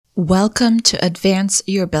Welcome to Advance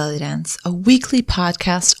Your Belly Dance, a weekly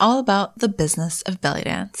podcast all about the business of belly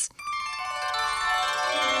dance.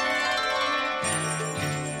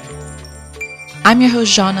 I'm your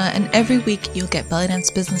host, Jana, and every week you'll get belly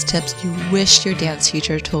dance business tips you wish your dance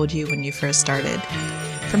teacher told you when you first started.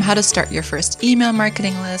 From how to start your first email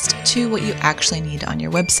marketing list to what you actually need on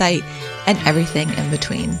your website and everything in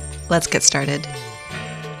between. Let's get started.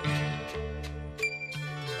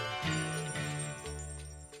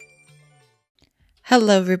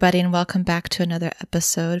 Hello, everybody, and welcome back to another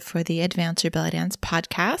episode for the Advance Your Belly Dance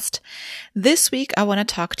podcast. This week, I want to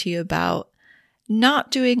talk to you about not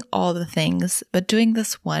doing all the things, but doing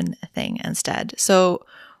this one thing instead. So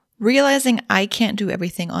realizing I can't do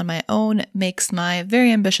everything on my own makes my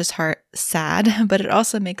very ambitious heart sad, but it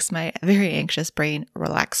also makes my very anxious brain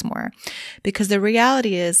relax more. Because the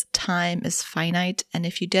reality is time is finite, and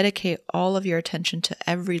if you dedicate all of your attention to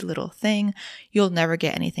every little thing, you'll never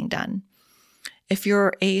get anything done. If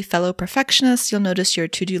you're a fellow perfectionist, you'll notice your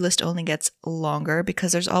to-do list only gets longer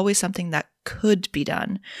because there's always something that could be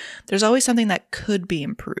done. There's always something that could be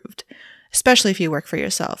improved, especially if you work for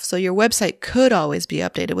yourself. So your website could always be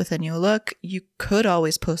updated with a new look. You could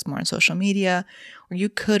always post more on social media, or you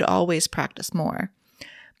could always practice more.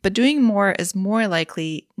 But doing more is more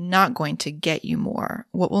likely not going to get you more.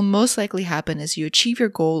 What will most likely happen is you achieve your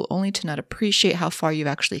goal only to not appreciate how far you've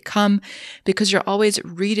actually come because you're always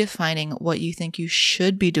redefining what you think you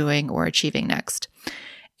should be doing or achieving next.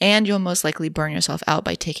 And you'll most likely burn yourself out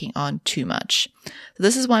by taking on too much. So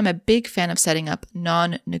this is why I'm a big fan of setting up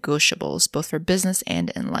non-negotiables, both for business and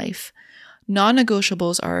in life.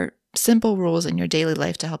 Non-negotiables are simple rules in your daily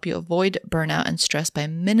life to help you avoid burnout and stress by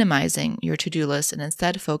minimizing your to-do list and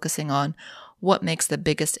instead focusing on what makes the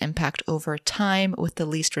biggest impact over time with the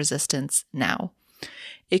least resistance now.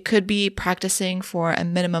 It could be practicing for a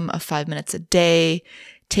minimum of 5 minutes a day,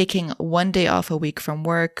 taking one day off a week from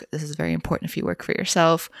work. This is very important if you work for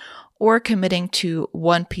yourself, or committing to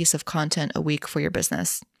one piece of content a week for your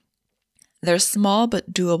business. There's small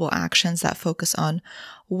but doable actions that focus on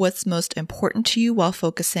what's most important to you while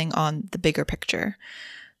focusing on the bigger picture.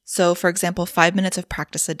 So, for example, 5 minutes of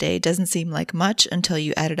practice a day doesn't seem like much until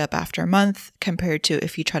you add it up after a month compared to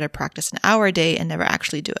if you try to practice an hour a day and never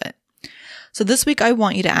actually do it. So this week, I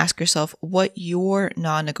want you to ask yourself what your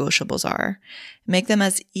non-negotiables are. Make them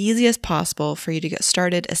as easy as possible for you to get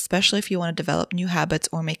started, especially if you want to develop new habits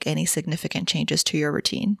or make any significant changes to your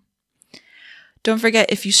routine. Don't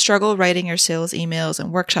forget, if you struggle writing your sales emails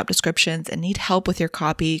and workshop descriptions and need help with your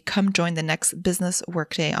copy, come join the next business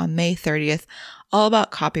workday on May 30th, all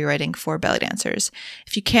about copywriting for belly dancers.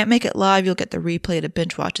 If you can't make it live, you'll get the replay to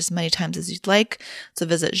binge watch as many times as you'd like. So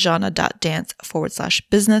visit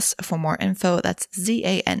jana.dance/business for more info. That's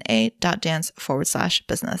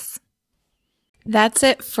ZANA.dance/business. That's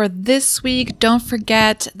it for this week. Don't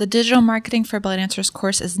forget, the Digital Marketing for Belly Dancers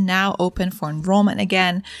course is now open for enrollment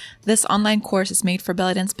again. This online course is made for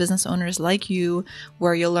belly dance business owners like you,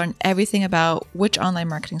 where you'll learn everything about which online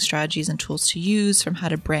marketing strategies and tools to use, from how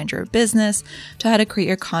to brand your business to how to create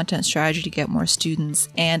your content strategy to get more students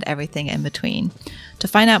and everything in between. To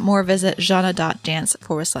find out more, visit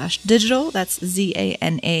jana.dance/digital. That's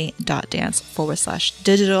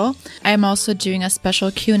ZANA.dance/digital. I am also doing a special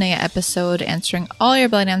Q&A episode answering all your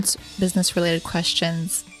belly dance business related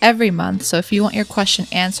questions every month. So if you want your question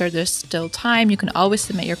answered, there's still time. You can always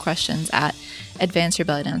submit your questions at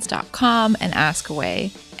advanceyourbellydance.com and ask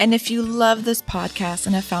away. And if you love this podcast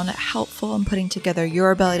and have found it helpful in putting together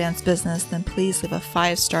your belly dance business, then please leave a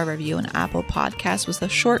 5-star review on Apple Podcasts with a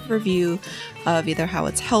short review of either how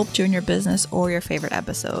it's helped you in your business or your favorite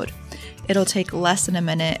episode. It'll take less than a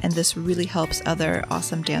minute, and this really helps other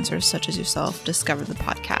awesome dancers such as yourself discover the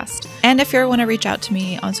podcast. And if you ever want to reach out to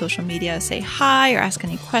me on social media, say hi or ask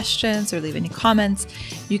any questions or leave any comments,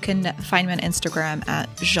 you can find me on Instagram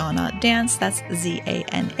at Jana Dance. That's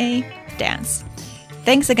ZANA Dance.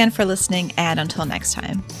 Thanks again for listening, and until next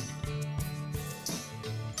time.